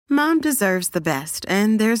Mom deserves the best,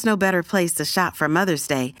 and there's no better place to shop for Mother's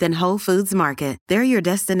Day than Whole Foods Market. They're your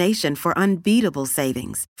destination for unbeatable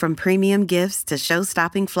savings, from premium gifts to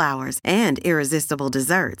show-stopping flowers and irresistible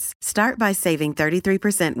desserts. Start by saving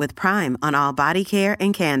 33% with Prime on all body care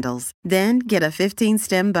and candles. Then get a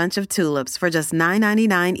 15-stem bunch of tulips for just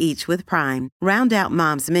 $9.99 each with Prime. Round out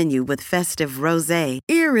Mom's menu with festive rosé,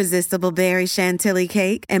 irresistible berry chantilly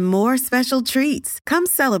cake, and more special treats. Come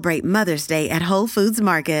celebrate Mother's Day at Whole Foods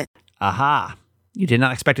Market. Aha. You did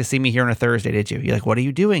not expect to see me here on a Thursday, did you? You're like, what are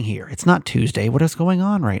you doing here? It's not Tuesday. What is going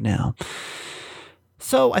on right now?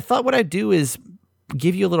 So I thought what I'd do is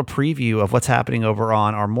give you a little preview of what's happening over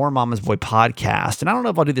on our More Mama's Boy podcast. And I don't know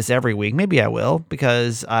if I'll do this every week. Maybe I will,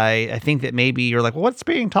 because I think that maybe you're like, well, what's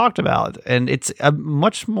being talked about? And it's a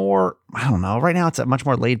much more, I don't know, right now it's a much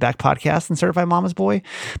more laid back podcast than Certified Mama's Boy.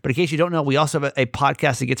 But in case you don't know, we also have a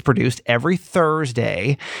podcast that gets produced every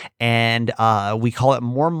Thursday, and we call it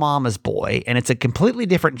More Mama's Boy. And it's a completely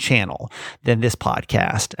different channel than this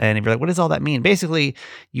podcast. And if you're like, what does all that mean? Basically,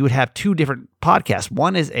 you would have two different podcasts.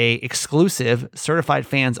 One is a exclusive certified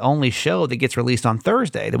fans only show that gets released on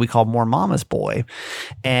Thursday that we call More Mama's Boy.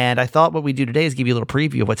 And I thought what we do today is give you a little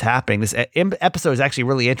preview of what's happening. This episode is actually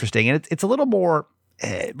really interesting, and it's a little more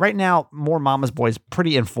right now. More Mama's Boy is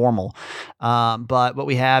pretty informal, but what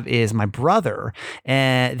we have is my brother,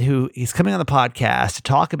 and who he's coming on the podcast to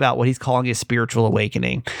talk about what he's calling his spiritual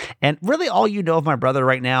awakening. And really, all you know of my brother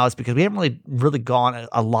right now is because we haven't really gone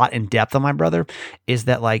a lot in depth on my brother. Is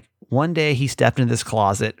that like one day he stepped into this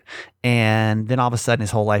closet, and then all of a sudden his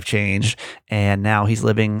whole life changed, and now he's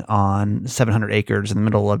living on 700 acres in the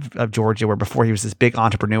middle of Georgia, where before he was this big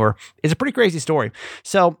entrepreneur. It's a pretty crazy story.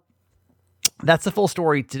 So that's the full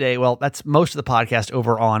story today. Well, that's most of the podcast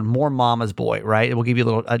over on More Mama's Boy, right? We'll give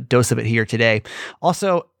you a dose of it here today.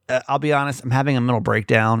 Also, I'll be honest, I'm having a mental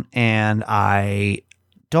breakdown, and I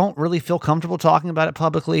don't really feel comfortable talking about it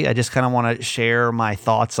publicly. I just kind of want to share my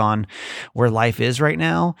thoughts on where life is right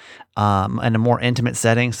now, in a more intimate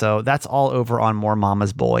setting. So that's all over on More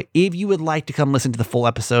Mama's Boy. If you would like to come listen to the full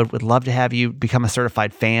episode, would love to have you become a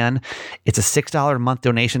certified fan. It's a $6 a month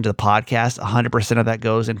donation to the podcast. 100% of that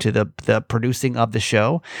goes into the producing of the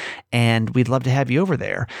show. And we'd love to have you over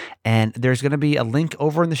there. And there's going to be a link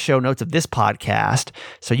over in the show notes of this podcast.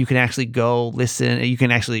 So you can actually go listen. You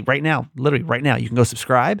can actually literally right now, you can go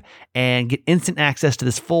subscribe and get instant access to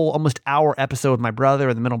this full almost hour episode with my brother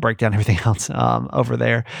and the mental breakdown, everything else over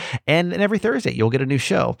there. And every Thursday, you'll get a new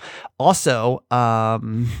show. Also,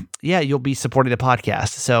 you'll be supporting the podcast.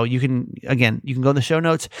 So you can go in the show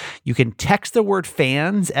notes. You can text the word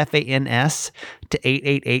fans, FANS, to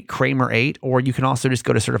 888-Kramer8, or you can also just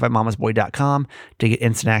go to certifiedmamasboy.com to get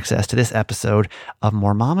instant access to this episode of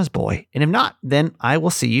More Mama's Boy. And if not, then I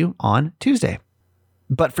will see you on Tuesday.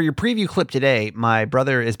 But for your preview clip today, my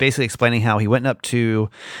brother is basically explaining how he went up to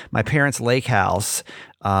my parents' lake house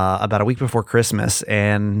about a week before Christmas,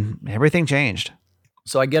 and everything changed.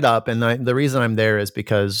 So I get up, and the reason I'm there is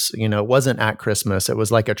because, it wasn't at Christmas. It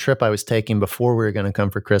was like a trip I was taking before we were going to come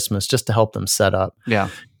for Christmas, just to help them set up. Yeah.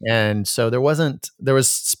 And so there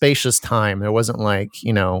was spacious time. There wasn't like,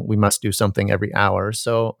 we must do something every hour.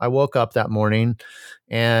 So I woke up that morning,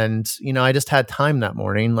 and, I just had time that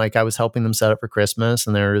morning. Like, I was helping them set up for Christmas,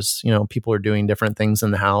 and there's, people are doing different things in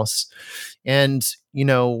the house. And,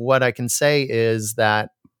 what I can say is that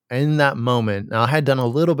in that moment, now I had done a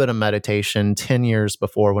little bit of meditation 10 years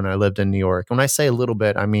before when I lived in New York. When I say a little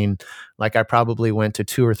bit, I mean, like, I probably went to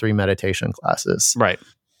 2 or 3 meditation classes. Right.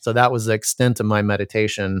 So that was the extent of my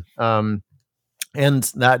meditation. And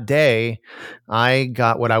that day, I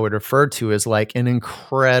got what I would refer to as like an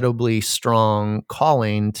incredibly strong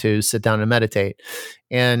calling to sit down and meditate.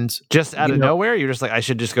 And just out of nowhere, you're just like, I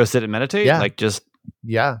should just go sit and meditate? Yeah. Like, just...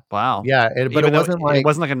 Yeah. Wow. Yeah. But it wasn't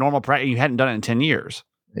like a normal practice. You hadn't done it in 10 years.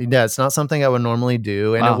 Yeah, it's not something I would normally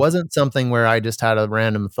do. And It wasn't something where I just had a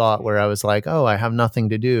random thought where I was like, oh, I have nothing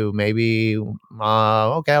to do. Maybe,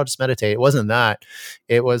 okay, I'll just meditate. It wasn't that.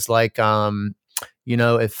 It was like,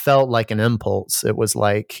 it felt like an impulse. It was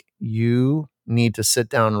like, you need to sit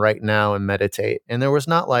down right now and meditate. And there was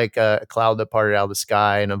not like a cloud that parted out of the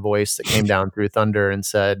sky and a voice that came down through thunder and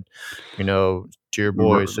said, dear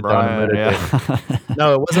boy, sit down and meditate. Yeah.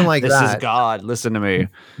 No, it wasn't like this that. This is God. Listen to me.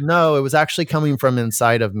 No, it was actually coming from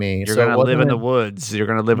inside of me. You're going to live in the woods. You're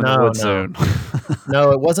going to live in the woods soon.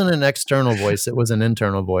 No, it wasn't an external voice. It was an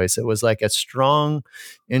internal voice. It was like a strong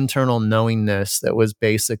internal knowingness that was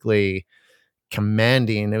basically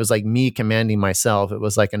commanding. It was like me commanding myself. It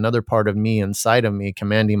was like another part of me inside of me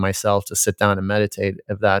commanding myself to sit down and meditate,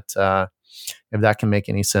 if that can make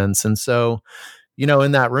any sense. And so,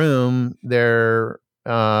 in that room, there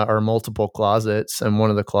are multiple closets, and one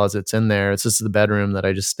of the closets in there, this is the bedroom that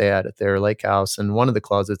I just stay at their lake house, and one of the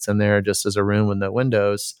closets in there just is a room with no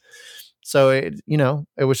windows. So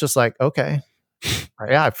it was just like, okay,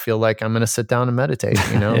 yeah, I feel like I'm going to sit down and meditate.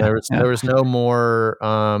 There was no more,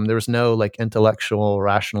 there was no like intellectual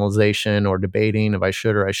rationalization or debating if I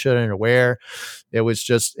should or I shouldn't or where. It was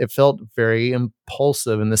just, it felt very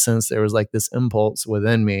impulsive in the sense there was like this impulse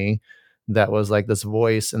within me that was like this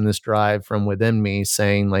voice and this drive from within me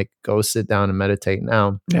saying like, go sit down and meditate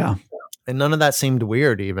now. Yeah. And none of that seemed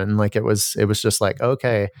weird even. Like it was just like,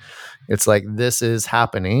 okay, it's like, this is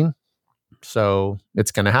happening. So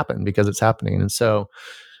it's going to happen because it's happening. And so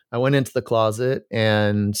I went into the closet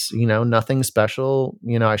and, nothing special.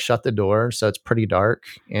 I shut the door, so it's pretty dark,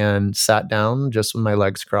 and sat down just with my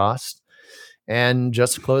legs crossed and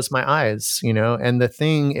just closed my eyes, And the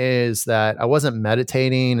thing is that I wasn't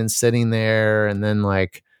meditating and sitting there and then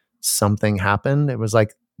like something happened. It was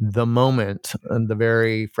like the moment, the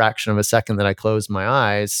very fraction of a second that I closed my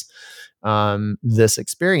eyes, this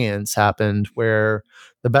experience happened where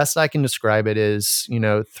the best I can describe it is,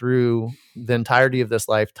 through the entirety of this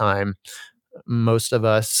lifetime, most of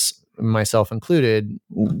us, myself included,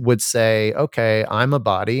 would say, okay, I'm a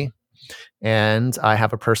body and I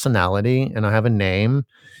have a personality and I have a name.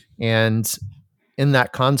 And in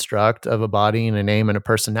that construct of a body and a name and a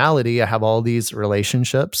personality, I have all these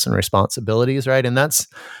relationships and responsibilities, right? And that's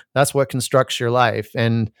what constructs your life.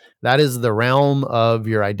 And that is the realm of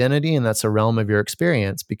your identity, and that's a realm of your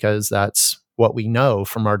experience, because that's what we know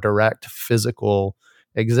from our direct physical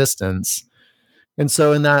existence. And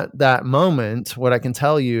so in that moment, what I can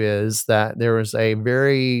tell you is that there was a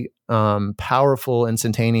very powerful,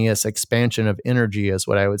 instantaneous expansion of energy, is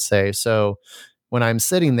what I would say. So when I'm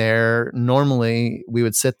sitting there, normally we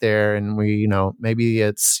would sit there and we, maybe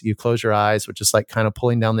it's you close your eyes, which is like kind of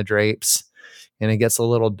pulling down the drapes, and it gets a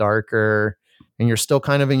little darker and you're still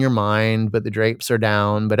kind of in your mind, but the drapes are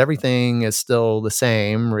down, but everything is still the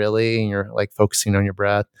same, really. And you're like focusing on your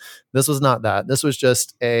breath. This was not that. This was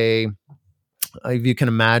just if you can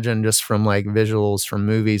imagine, just from like visuals from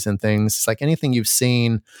movies and things, it's like anything you've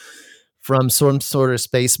seen from some sort of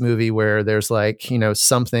space movie where there's like,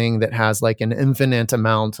 something that has like an infinite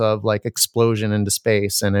amount of like explosion into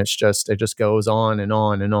space, and it just goes on and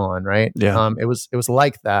on and on, right? Yeah. It was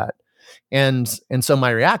like that. And so my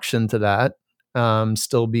reaction to that,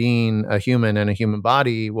 still being a human and a human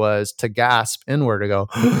body, was to gasp inward, to go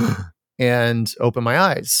and open my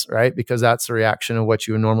eyes, right? Because that's the reaction of what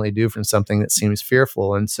you would normally do from something that seems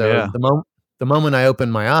fearful. And so the moment I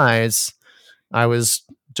opened my eyes, I was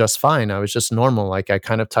just fine. I was just normal. Like I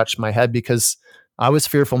kind of touched my head because I was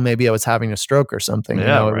fearful maybe I was having a stroke or something.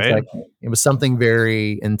 Yeah, It was like, it was something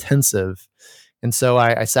very intensive. And so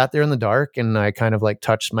I sat there in the dark and I kind of like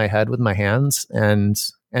touched my head with my hands, and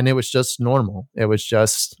it was just normal. It was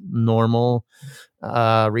just normal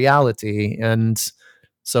reality. And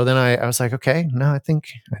so then I was like, okay, no, I think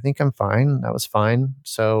I'm fine. That was fine.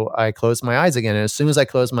 So I closed my eyes again. And as soon as I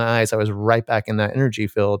closed my eyes, I was right back in that energy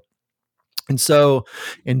field. And so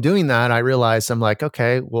in doing that, I realized I'm like,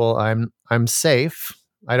 okay, well, I'm safe.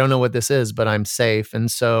 I don't know what this is, but I'm safe. And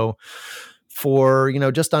so for,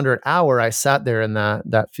 just under an hour, I sat there in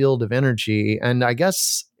that field of energy. And I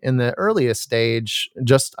guess in the earliest stage,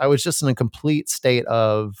 I was just in a complete state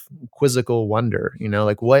of quizzical wonder,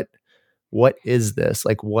 like what is this?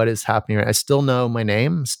 Like, what is happening? I still know my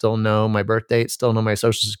name, still know my birth date, still know my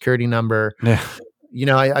social security number. Yeah.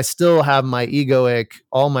 I still have my egoic,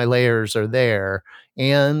 all my layers are there.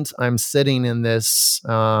 And I'm sitting in this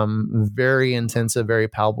very intensive, very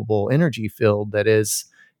palpable energy field that is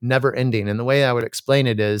never ending. And the way I would explain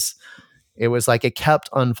it is, it was like it kept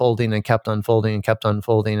unfolding and kept unfolding and kept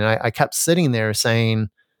unfolding. And I kept sitting there saying,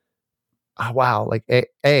 oh, wow, like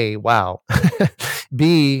A, wow.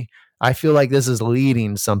 B, I feel like this is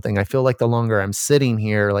leading something. I feel like the longer I'm sitting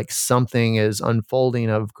here, like something is unfolding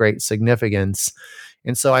of great significance.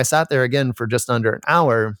 And so I sat there again for just under an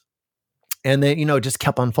hour, and then, just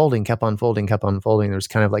kept unfolding, kept unfolding, kept unfolding. There's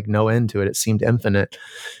kind of like no end to it. It seemed infinite.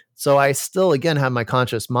 So I still, again, have my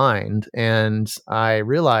conscious mind, and I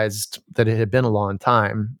realized that it had been a long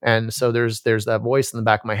time. And so there's that voice in the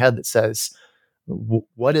back of my head that says,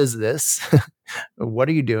 what is this? What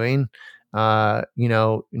are you doing? No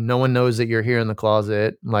one knows that you're here in the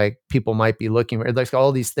closet. Like, people might be looking, like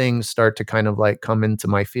all these things start to kind of like come into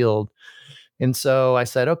my field. And so I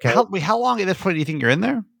said, okay. How long at this point do you think you're in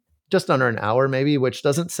there? just under an hour maybe, which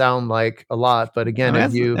doesn't sound like a lot, but again, I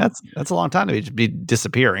if mean, you that's a long time to be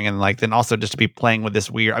disappearing, and like then also just to be playing with this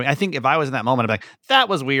weird. I mean, I think if I was in that moment, I'd be like, that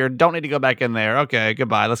was weird. Don't need to go back in there. Okay,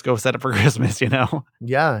 goodbye. Let's go set up for Christmas.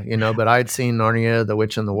 yeah, but I'd seen Narnia, The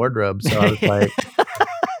Witch in the Wardrobe, so I was like,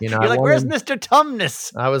 You're I like, where's Mr.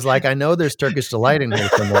 Tumnus? I was like, I know there's Turkish delight in here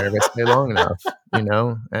somewhere if I stay long enough,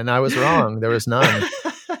 and I was wrong. There was none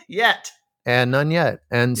yet. And none yet.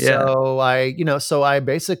 And so I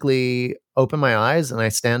basically open my eyes and I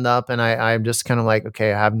stand up and I'm just kind of like,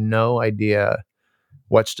 okay, I have no idea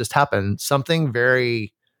what's just happened. Something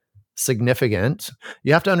very significant.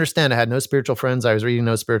 You have to understand, I had no spiritual friends. I was reading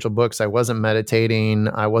no spiritual books. I wasn't meditating.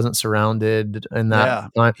 I wasn't surrounded in that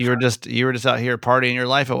time. You were just out here partying your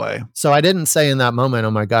life away. So I didn't say in that moment,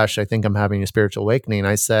 oh my gosh, I think I'm having a spiritual awakening.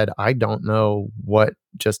 I said, I don't know what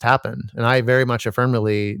just happened. And I very much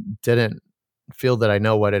affirmatively didn't feel that I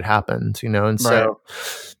know what had happened, and so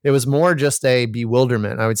it was more just a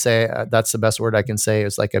bewilderment. I would say that's the best word I can say,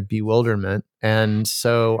 is like a bewilderment. And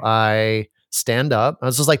so I stand up. I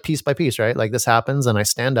was just like piece by piece, right? Like this happens and I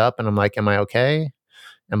stand up and I'm like, am I okay?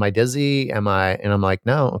 Am I dizzy? And I'm like,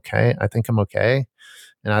 no, okay. I think I'm okay.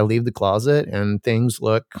 And I leave the closet and things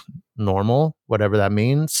look normal, whatever that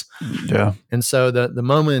means. Yeah. And so the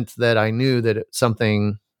moment that I knew that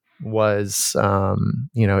something was,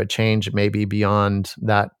 it changed maybe beyond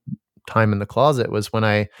that time in the closet was when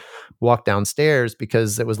I walked downstairs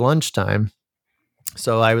because it was lunchtime.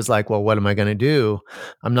 So I was like, well, what am I going to do?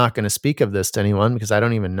 I'm not going to speak of this to anyone because I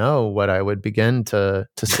don't even know what I would begin to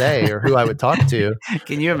say or who I would talk to.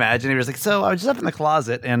 Can you imagine? He was like, so I was just up in the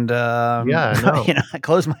closet and I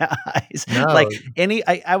closed my eyes. No. Like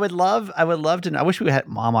I would love to know. I wish we had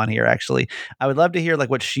Mom on here actually. I would love to hear like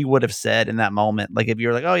what she would have said in that moment. Like if you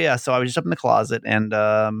were like, oh yeah, so I was just up in the closet and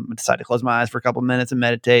decided to close my eyes for a couple of minutes and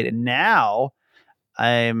meditate, and now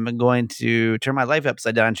I'm going to turn my life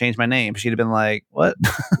upside down and change my name. She'd have been like, what?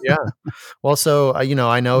 Yeah. Well, so,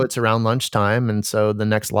 I know it's around lunchtime. And so the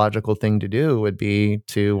next logical thing to do would be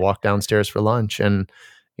to walk downstairs for lunch. And,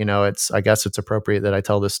 I guess it's appropriate that I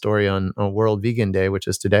tell this story on World Vegan Day, which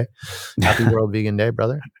is today. Happy World Vegan Day,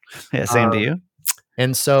 brother. Yeah. Same to you.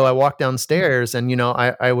 And so I walked downstairs and,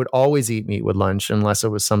 I would always eat meat with lunch unless it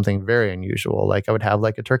was something very unusual. Like I would have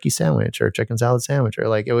like a turkey sandwich or a chicken salad sandwich, or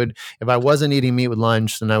like if I wasn't eating meat with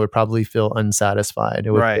lunch, then I would probably feel unsatisfied.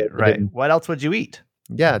 Right. What else would you eat?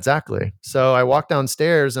 Yeah, exactly. So I walked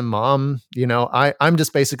downstairs and Mom, I'm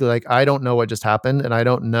just basically like, I don't know what just happened. And I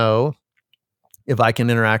don't know if I can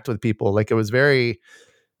interact with people. Like it was very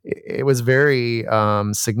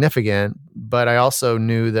significant, but I also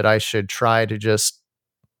knew that I should try to just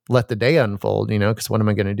let the day unfold, because what am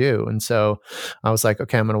I going to do? And so I was like,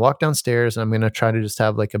 okay, I'm going to walk downstairs and I'm going to try to just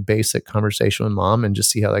have like a basic conversation with Mom and just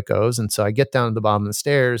see how that goes. And so I get down to the bottom of the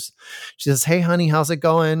stairs. She says, hey, honey, how's it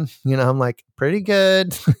going? I'm like, pretty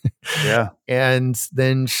good. Yeah. And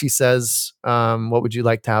then she says, what would you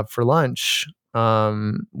like to have for lunch?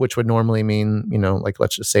 Which would normally mean, like,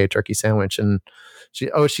 let's just say a turkey sandwich. And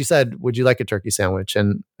she said, would you like a turkey sandwich?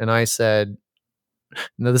 And I said,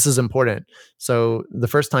 no, this is important. So the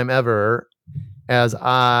first time ever, as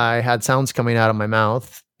I had sounds coming out of my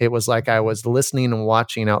mouth, it was like I was listening and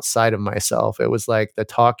watching outside of myself. It was like the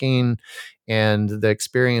talking and the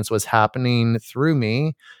experience was happening through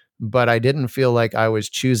me, but I didn't feel like I was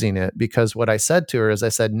choosing it, because what I said to her is I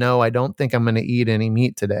said, no, I don't think I'm going to eat any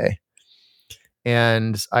meat today.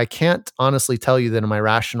 And I can't honestly tell you that in my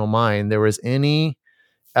rational mind, there was any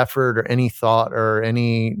effort or any thought or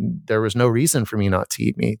there was no reason for me not to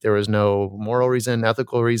eat meat. There was no moral reason,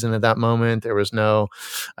 ethical reason at that moment. There was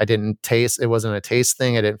I didn't taste, it wasn't a taste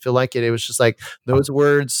thing. I didn't feel like it. It was just like those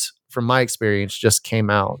words from my experience just came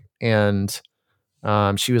out. And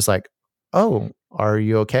she was like, oh, are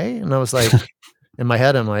you okay? And I was like, in my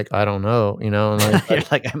head, I'm like, I don't know, and You're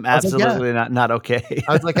like, I'm absolutely not okay.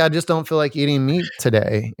 I was like, I just don't feel like eating meat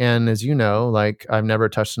today. And as you know, like I've never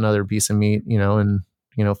touched another piece of meat,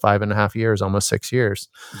 in 5.5 years, almost 6 years.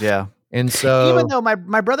 Yeah. And so even though my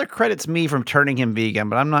brother credits me from turning him vegan,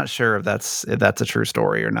 but I'm not sure if that's a true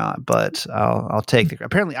story or not, but I'll take it.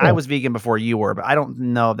 Apparently I was vegan before you were, but I don't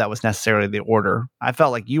know if that was necessarily the order. I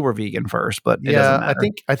felt like you were vegan first, but it doesn't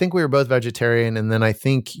matter. I think we were both vegetarian. And then I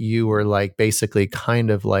think you were like basically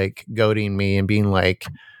kind of like goading me and being like,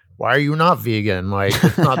 why are you not vegan? Like,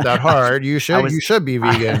 it's not that hard. You should be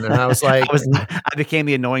vegan. And I was like, I became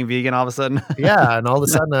the annoying vegan all of a sudden. Yeah. And all of a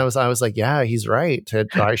sudden I was like, yeah, he's right.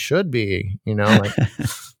 I should be, like,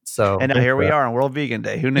 so. And now here we are on World Vegan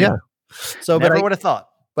Day. Who knew? Yeah. So, never would have thought.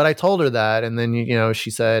 But I told her that. And then,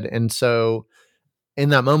 she said, and so in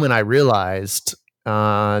that moment I realized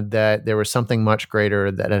that there was something much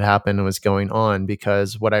greater that had happened and was going on.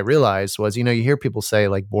 Because what I realized was, you hear people say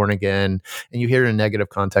like born again, and you hear it in a negative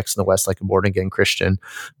context in the West, like a born again Christian.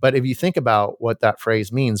 But if you think about what that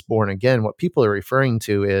phrase means, born again, what people are referring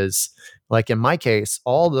to is, like in my case,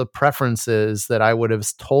 all the preferences that I would have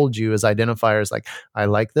told you as identifiers, like I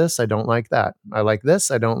like this, I don't like that. I like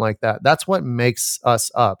this, I don't like that. That's what makes us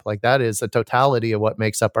up. Like that is the totality of what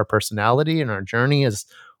makes up our personality and our journey, is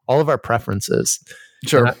all of our preferences.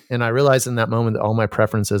 Sure. And I realized in that moment that all my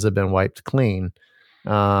preferences had been wiped clean.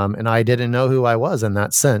 And I didn't know who I was in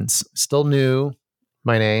that sense. Still knew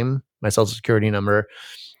my name, my social security number,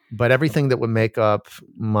 but everything that would make up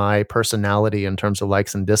my personality in terms of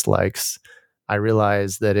likes and dislikes, I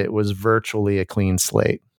realized that it was virtually a clean slate.